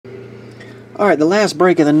Alright, the last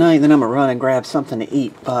break of the night, then I'm going to run and grab something to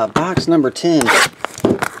eat. Box number 10.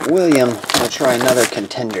 William will try another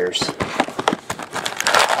Contenders.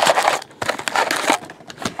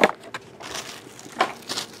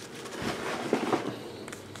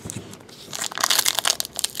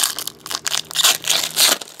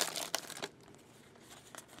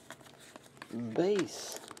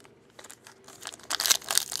 Base.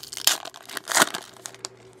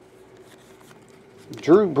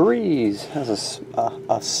 Drew Brees has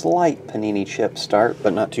a slight panini chip start,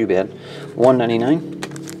 but not too bad. $1.99.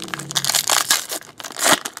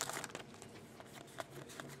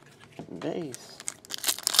 Base.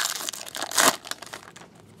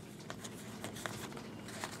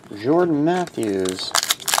 Jordan Matthews.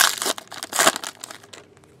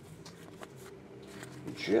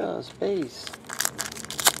 Just base.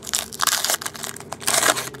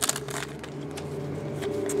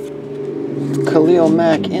 Khalil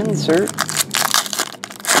Mack insert.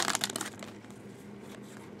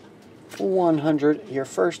 100. Your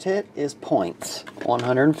first hit is points.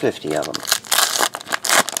 150 of them.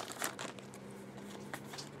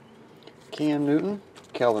 Cam Newton,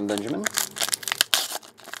 Kelvin Benjamin.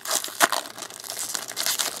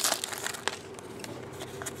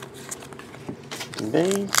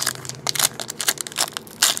 Base.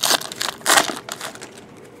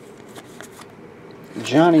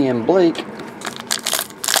 Johnny and Blake.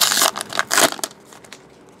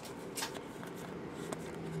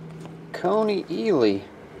 Coney Ely.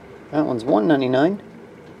 That one's $1.99.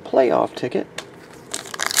 Playoff ticket.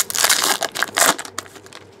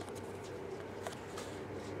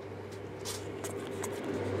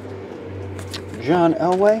 John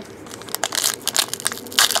Elway.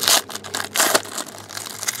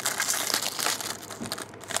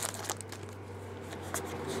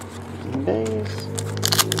 Base.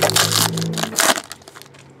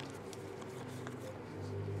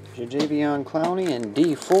 Jadeveon Clowney and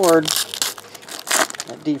D Ford.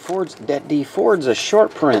 That D Ford's a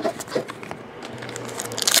short print.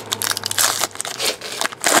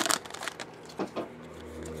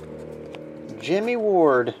 Jimmy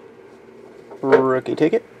Ward. Rookie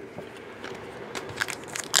ticket.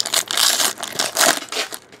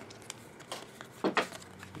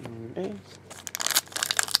 Base.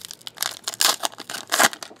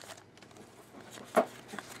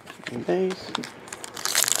 Base.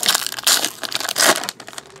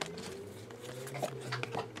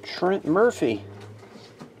 Trent Murphy.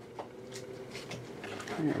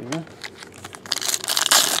 There you go.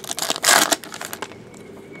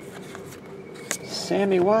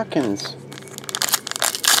 Sammy Watkins.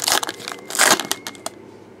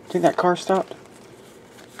 I think that car stopped.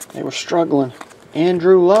 They were struggling.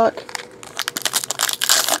 Andrew Luck.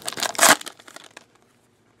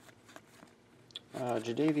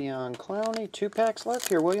 Jadeveon Clowney. 2 packs left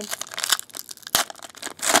here, William.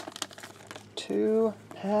 2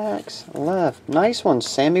 packs left. Nice one,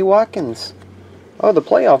 Sammy Watkins. Oh, the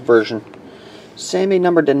playoff version. Sammy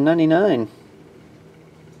numbered to 99.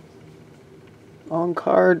 On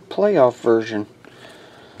card playoff version.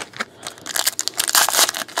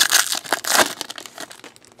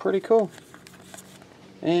 Pretty cool.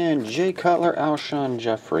 And Jay Cutler, Alshon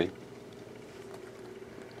Jeffrey.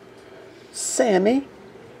 Sammy.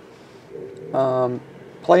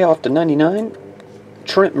 Playoff to 99.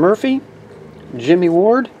 Trent Murphy. Jimmy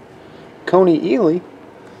Ward. Coney Ely.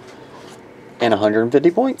 And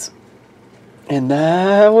 150 points. And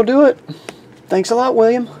that will do it. Thanks a lot,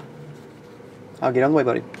 William. I'll get on the way,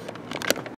 buddy.